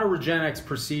Regenexx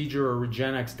procedure or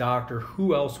Regenexx doctor,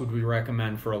 who else would we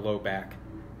recommend for a low back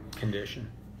condition?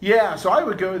 Yeah, so I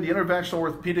would go to the Interventional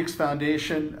Orthopedics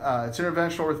Foundation. It's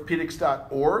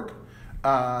interventionalorthopedics.org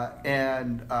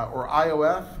or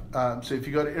IOF. So if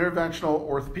you go to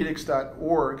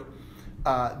interventionalorthopedics.org,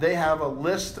 they have a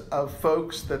list of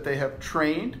folks that they have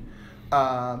trained.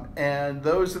 And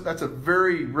that's a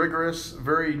very rigorous,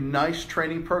 very nice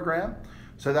training program.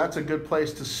 So that's a good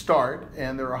place to start.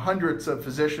 And there are hundreds of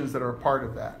physicians that are a part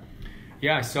of that.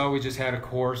 Yeah, I saw we just had a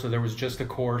course, or there was just a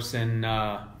course in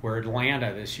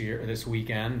Atlanta this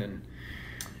weekend, and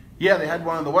yeah, they had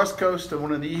one on the West Coast and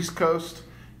one on the East Coast,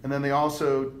 and then they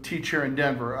also teach here in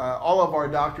Denver. All of our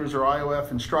doctors are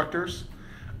IOF instructors,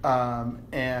 so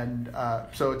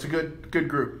it's a good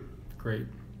group. Great.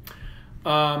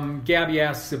 Gabby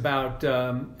asks about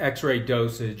X-ray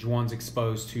dosage one's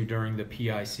exposed to during the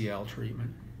PICL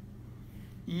treatment.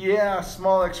 Yeah,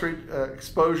 small X-ray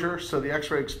exposure. So the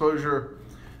X-ray exposure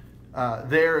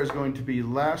there is going to be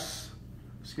less.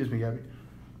 Excuse me, Gabby.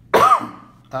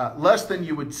 Less than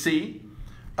you would see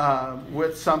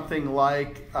with something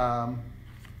like a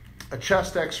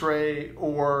chest X-ray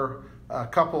or a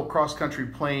couple cross-country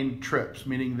plane trips,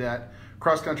 meaning that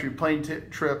cross-country plane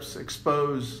trips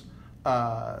expose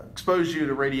you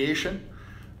to radiation.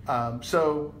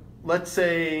 So let's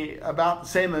say about the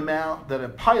same amount that a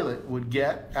pilot would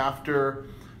get after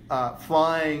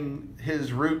flying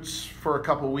his routes for a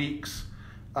couple weeks.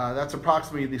 That's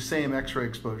approximately the same X-ray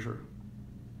exposure.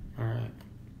 All right.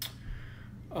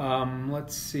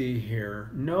 Let's see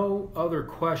here. No other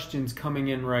questions coming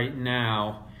in right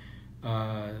now.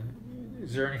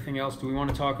 Is there anything else? Do we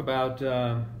want to talk about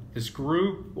this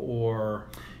group or?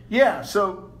 Yeah.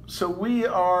 So we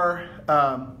are.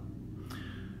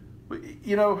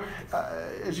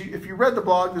 If you read the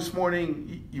blog this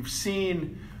morning, you've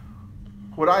seen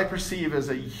what I perceive as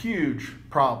a huge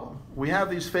problem. We have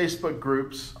these Facebook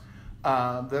groups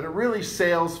that are really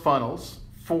sales funnels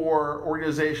for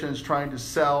organizations trying to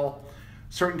sell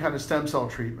certain kind of stem cell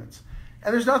treatments.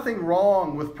 And there's nothing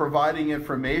wrong with providing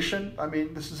information. I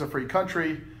mean, this is a free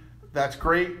country. That's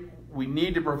great. We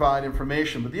need to provide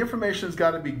information, but the information's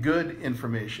got to be good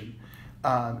information.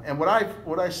 And what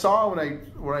I saw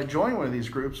when I joined one of these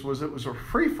groups was it was a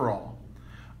free-for-all.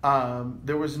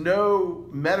 There was no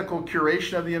medical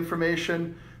curation of the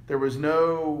information. There was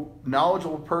no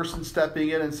knowledgeable person stepping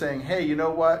in and saying, hey, you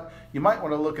know what? You might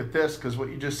want to look at this because what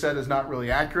you just said is not really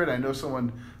accurate. I know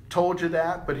someone told you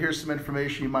that, but here's some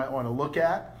information you might want to look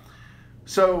at.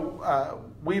 So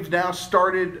we've now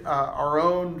started our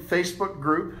own Facebook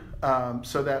group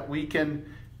so that we can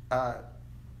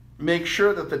make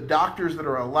sure that the doctors that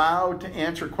are allowed to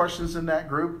answer questions in that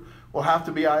group will have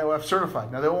to be IOF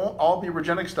certified. Now, they won't all be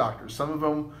Regenexx doctors. Some of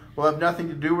them will have nothing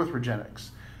to do with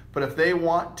Regenexx. But if they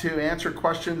want to answer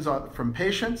questions from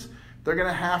patients, they're going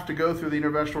to have to go through the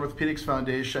Interventional Orthopedics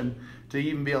Foundation to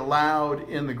even be allowed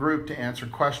in the group to answer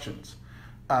questions.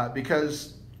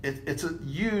 Because it's a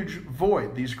huge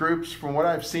void. These groups, from what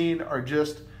I've seen, are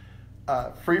just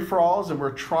free-for-alls, and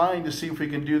we're trying to see if we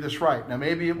can do this right. Now,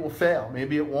 maybe it will fail.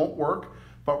 Maybe it won't work,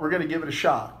 but we're going to give it a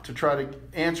shot to try to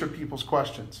answer people's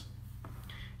questions.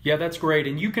 Yeah, that's great.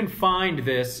 And you can find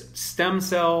this stem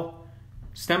cells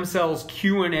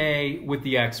Q&A with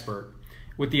the experts.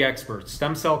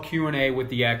 Stem cell Q&A with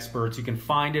the experts. You can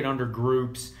find it under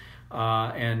groups,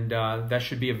 and that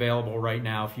should be available right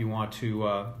now if you want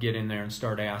to get in there and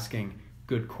start asking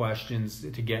good questions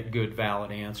to get good,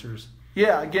 valid answers.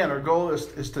 Yeah, again, our goal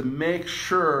is to make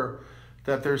sure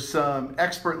that there's some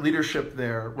expert leadership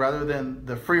there rather than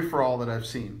the free-for-all that I've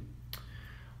seen.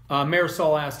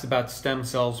 Marisol asked about stem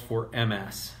cells for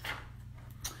MS.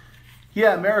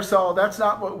 Yeah, Marisol, that's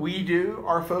not what we do.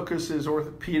 Our focus is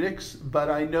orthopedics, but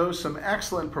I know some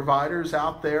excellent providers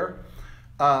out there.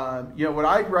 What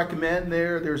I'd recommend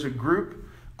there's a group,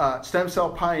 Stem Cell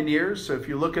Pioneers. So if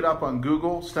you look it up on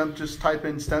Google, just type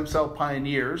in Stem Cell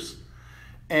Pioneers.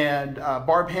 And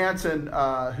Barb Hansen,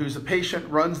 who's a patient,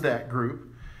 runs that group.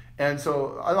 And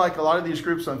so unlike a lot of these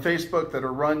groups on Facebook that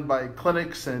are run by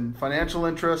clinics and financial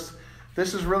interests,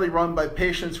 this is really run by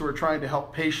patients who are trying to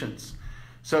help patients.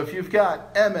 So if you've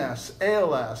got MS,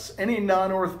 ALS, any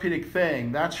non-orthopedic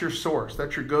thing, that's your source.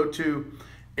 That's your go-to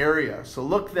area. So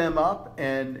look them up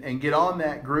and get on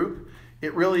that group.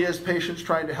 It really is patients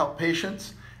trying to help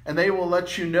patients. And they will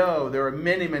let you know, there are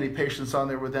many, many patients on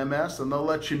there with MS, and they'll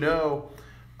let you know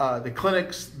the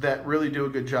clinics that really do a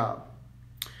good job.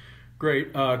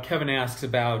 Great. Kevin asks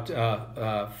about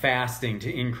fasting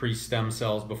to increase stem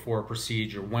cells before a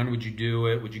procedure. When would you do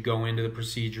it? Would you go into the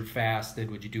procedure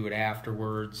fasted? Would you do it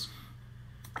afterwards?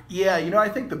 Yeah, I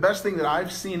think the best thing that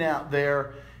I've seen out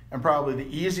there, and probably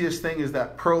the easiest thing, is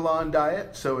that Prolon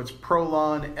diet. So it's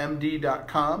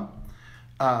prolonmd.com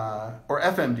or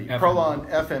FMD,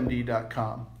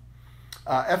 prolonfmd.com.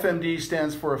 FMD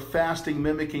stands for a fasting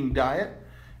mimicking diet.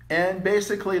 And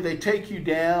basically they take you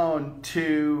down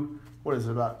to,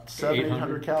 about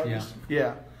 700-800 calories?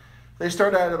 Yeah. They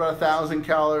start out at about 1,000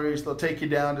 calories. They'll take you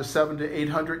down to 700 to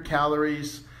 800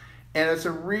 calories. And it's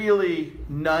a really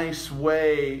nice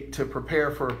way to prepare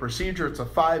for a procedure. It's a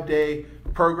 5-day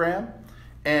program.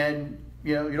 And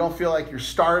you don't feel like you're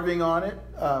starving on it,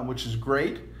 which is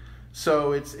great.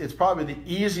 So it's probably the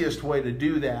easiest way to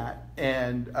do that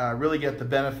and really get the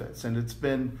benefits. And it's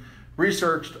been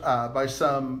researched by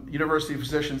some university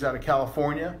physicians out of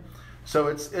California. So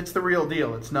it's the real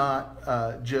deal. It's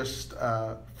not just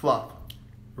fluff.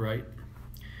 Right.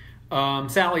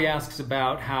 Sally asks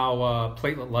about how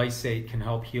platelet lysate can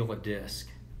help heal a disc.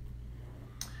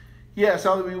 Yeah,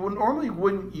 Sally, we normally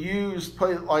wouldn't use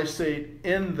platelet lysate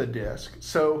in the disc.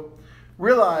 So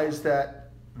realize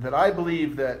that I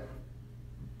believe that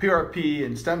PRP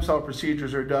and stem cell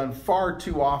procedures are done far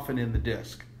too often in the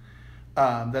disc.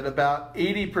 That about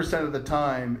 80% of the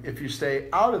time, if you stay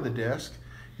out of the disc,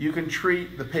 you can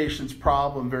treat the patient's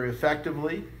problem very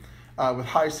effectively with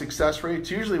high success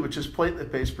rates, usually with just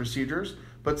platelet-based procedures,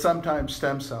 but sometimes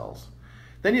stem cells.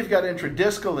 Then you've got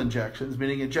intradiscal injections,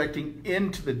 meaning injecting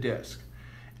into the disc.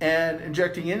 And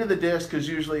injecting into the disc is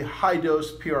usually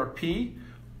high-dose PRP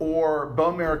or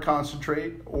bone marrow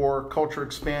concentrate or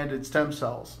culture-expanded stem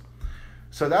cells.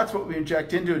 So that's what we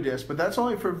inject into a disc, but that's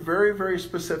only for very, very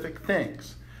specific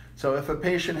things. So if a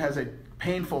patient has a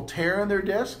painful tear in their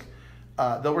disc,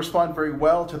 they'll respond very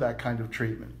well to that kind of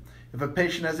treatment. If a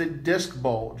patient has a disc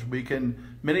bulge, we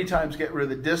can many times get rid of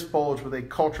the disc bulge with a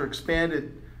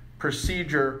culture-expanded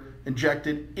procedure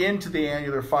injected into the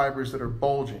annular fibers that are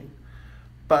bulging.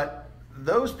 But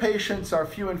those patients are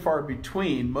few and far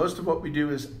between. Most of what we do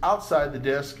is outside the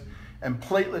disc, and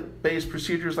platelet-based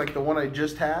procedures like the one I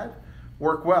just had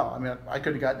work well. I mean, I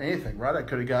could have gotten anything, right? I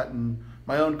could have gotten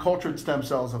my own cultured stem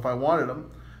cells if I wanted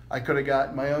them. I could have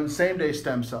gotten my own same-day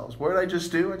stem cells. What did I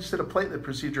just do? I just did a platelet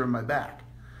procedure in my back.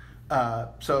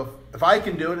 So if I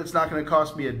can do it, it's not going to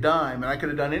cost me a dime, and I could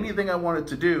have done anything I wanted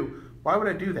to do. Why would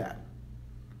I do that?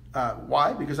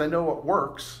 Why? Because I know what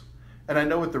works, and I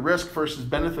know what the risk versus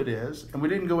benefit is, and we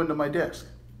didn't go into my disc.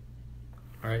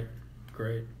 All right,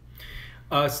 great.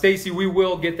 Stacy, we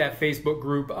will get that Facebook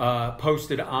group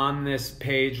posted on this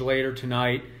page later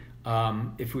tonight.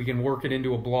 If we can work it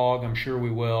into a blog, I'm sure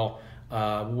we will.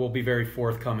 We'll be very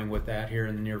forthcoming with that here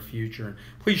in the near future.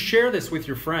 Please share this with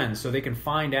your friends so they can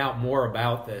find out more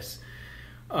about this.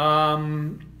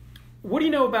 What do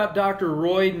you know about Dr.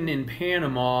 Royden in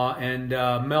Panama and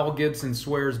Mel Gibson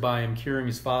swears by him curing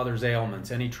his father's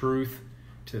ailments? Any truth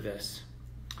to this?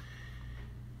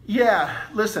 Yeah,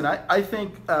 listen, I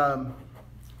think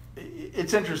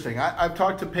it's interesting. I've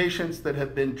talked to patients that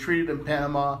have been treated in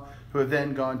Panama who have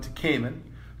then gone to Cayman.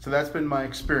 So that's been my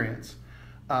experience.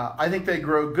 I think they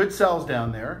grow good cells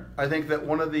down there. I think that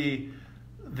one of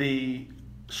the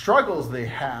struggles they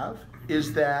have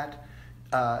is that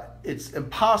it's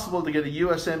impossible to get a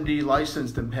USMD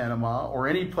licensed in Panama or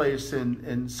any place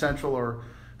in Central or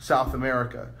South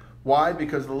America. Why?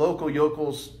 Because the local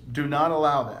yokels do not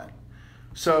allow that.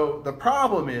 So the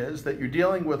problem is that you're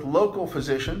dealing with local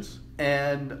physicians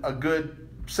and a good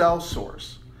cell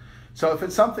source. So if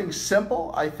it's something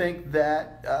simple, I think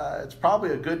that it's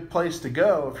probably a good place to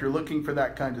go if you're looking for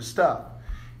that kind of stuff.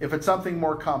 If it's something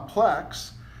more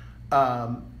complex,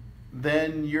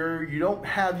 then you don't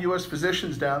have U.S.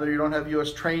 physicians down there. You don't have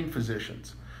U.S. trained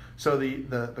physicians. So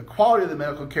the quality of the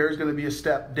medical care is going to be a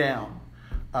step down.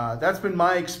 That's been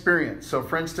my experience. So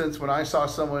for instance, when I saw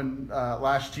someone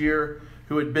last year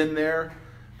who had been there,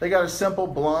 they got a simple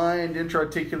blind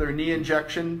intra-articular knee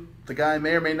injection. The guy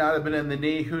may or may not have been in the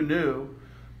knee, who knew?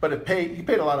 But he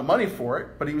paid a lot of money for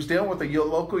it, but he was dealing with a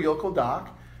local yokel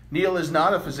doc. Neil is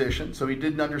not a physician, so he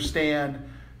didn't understand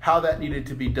how that needed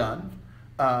to be done.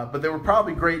 But they were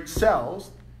probably great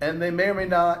cells, and they may or may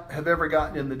not have ever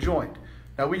gotten in the joint.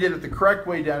 Now, we did it the correct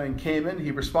way down in Cayman.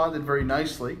 He responded very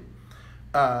nicely.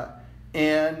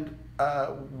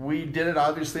 We did it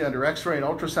obviously under x-ray and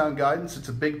ultrasound guidance. It's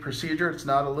a big procedure. It's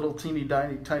not a little teeny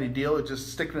tiny deal. It's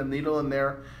just sticking a needle in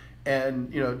there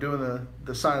and doing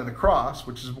the sign of the cross,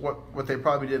 which is what they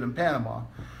probably did in Panama.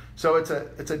 So it's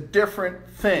a different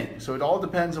thing. So it all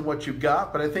depends on what you've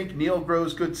got. But I think Neil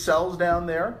grows good cells down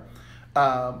there.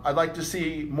 I'd like to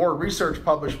see more research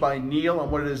published by Neil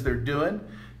on what it is they're doing,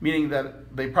 meaning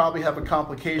that they probably have a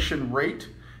complication rate,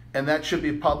 and that should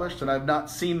be published, and I've not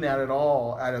seen that at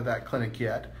all out of that clinic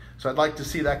yet. So I'd like to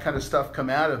see that kind of stuff come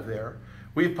out of there.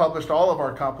 We've published all of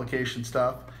our complication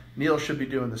stuff. Neil should be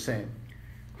doing the same.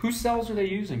 Whose cells are they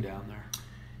using down there?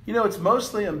 It's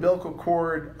mostly umbilical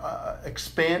cord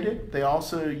expanded. They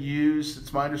also use,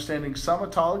 it's my understanding, some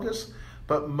autologous,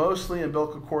 but mostly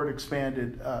umbilical cord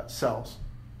expanded cells.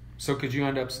 So could you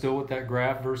end up still with that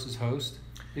graft versus host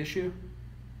issue?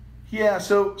 Yeah,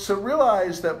 so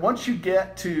realize that once you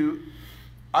get to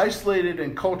isolated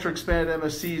and culture expanded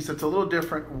MSCs, it's a little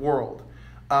different world.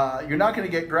 You're not going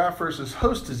to get graft versus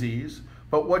host disease,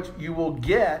 but what you will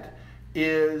get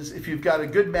is if you've got a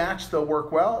good match, they'll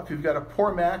work well. If you've got a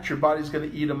poor match, your body's going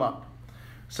to eat them up.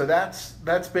 So that's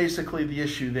basically the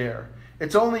issue there.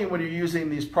 It's only when you're using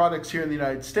these products here in the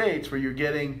United States where you're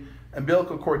getting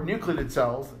umbilical cord nucleated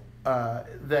cells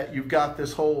that you've got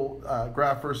this whole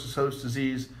graft versus host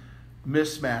disease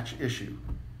mismatch issue.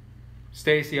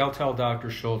 Stacy, I'll tell Dr.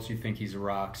 Schultz you think he's a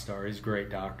rock star. He's a great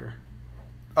doctor.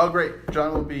 Oh, great.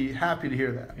 John will be happy to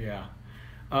hear that. Yeah.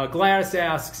 Gladys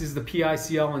asks, is the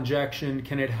PICL injection,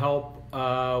 can it help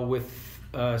with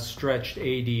stretched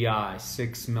ADI,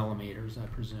 6 millimeters, I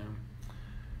presume?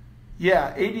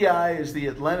 Yeah, ADI is the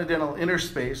atlantodental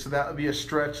interspace, so that would be a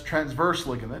stretched transverse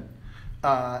ligament.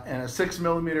 And a 6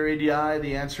 millimeter ADI,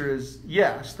 the answer is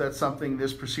yes. That's something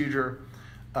this procedure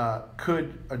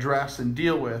could address and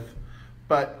deal with.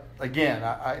 But again,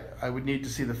 I would need to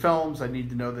see the films. I need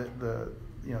to know the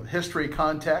history,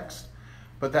 context.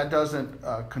 But that doesn't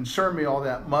concern me all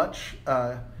that much.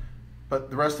 But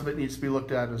the rest of it needs to be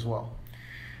looked at as well.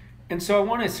 And so I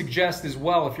want to suggest as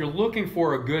well, if you're looking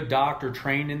for a good doctor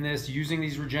trained in this, using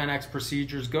these REGENX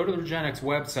procedures, go to the REGENX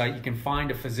website. You can find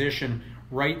a physician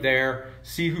right there,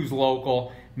 see who's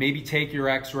local, maybe take your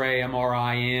x-ray,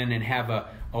 MRI in, and have a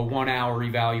 1-hour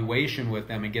evaluation with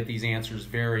them and get these answers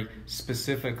very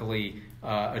specifically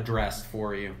addressed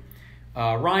for you.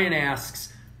 Ryan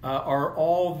asks, are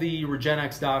all the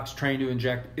REGENX docs trained to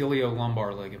inject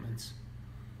iliolumbar ligaments?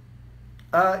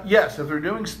 Yes, if they're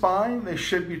doing spine, they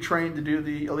should be trained to do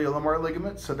the iliolumbar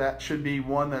ligament, so that should be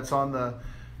one that's on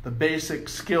the basic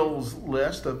skills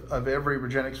list of every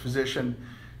REGENX physician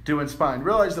doing spine.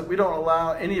 Realize that we don't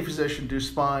allow any physician to do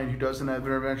spine who doesn't have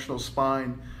interventional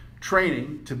spine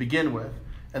training to begin with,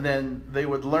 and then they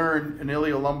would learn an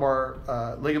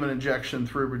iliolumbar ligament injection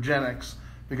through REGENX,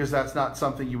 because that's not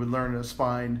something you would learn in a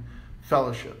spine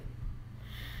fellowship.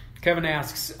 Kevin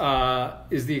asks,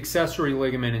 is the accessory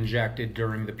ligament injected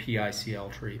during the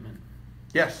PICL treatment?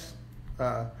 Yes.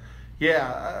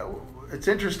 It's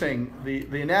interesting.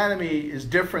 The anatomy is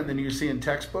different than you see in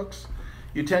textbooks.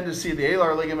 you tend to see the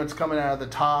alar ligaments coming out of the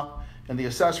top and the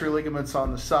accessory ligaments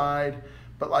on the side.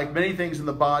 But like many things in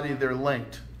the body, they're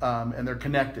linked and they're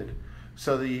connected.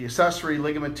 So the accessory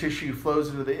ligament tissue flows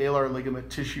into the alar ligament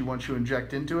tissue once you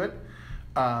inject into it.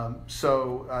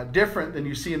 Different than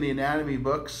you see in the anatomy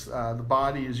books, the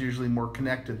body is usually more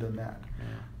connected than that.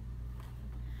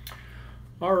 Yeah.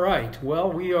 All right.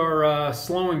 Well, we are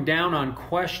slowing down on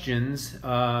questions.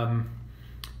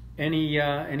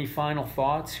 Any final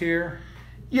thoughts here?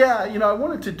 Yeah, I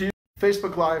wanted to do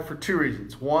Facebook Live for two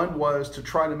reasons. One was to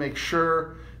try to make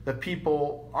sure that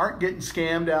people aren't getting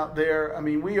scammed out there. I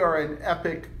mean, we are in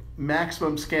epic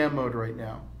maximum scam mode right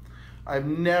now. I've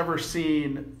never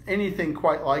seen anything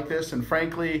quite like this, and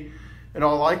frankly, in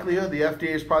all likelihood, the FDA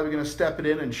is probably going to step it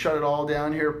in and shut it all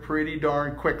down here pretty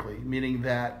darn quickly, meaning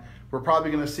that we're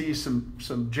probably going to see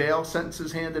some jail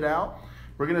sentences handed out.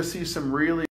 We're going to see some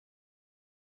really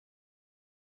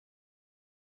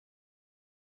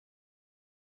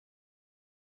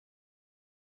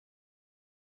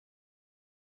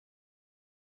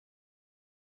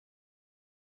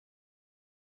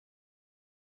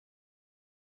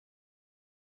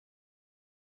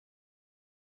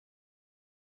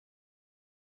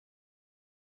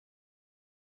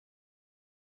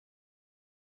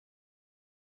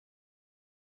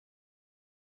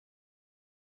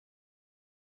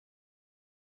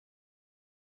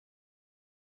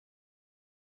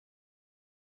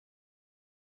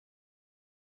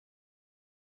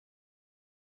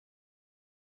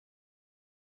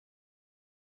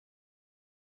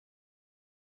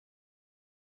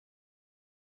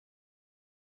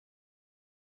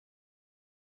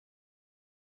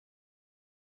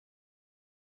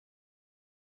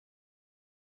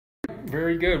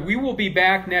Very good. We will be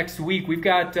back next week. We've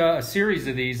got a series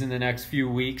of these in the next few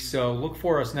weeks, so look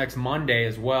for us next Monday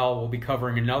as well. We'll be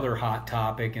covering another hot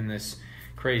topic in this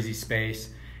crazy space.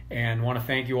 And want to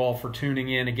thank you all for tuning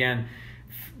in. Again,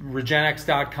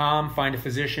 Regenexx.com, find a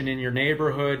physician in your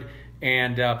neighborhood,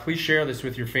 and please share this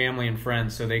with your family and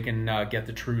friends so they can get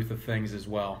the truth of things as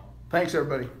well. Thanks,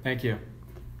 everybody. Thank you.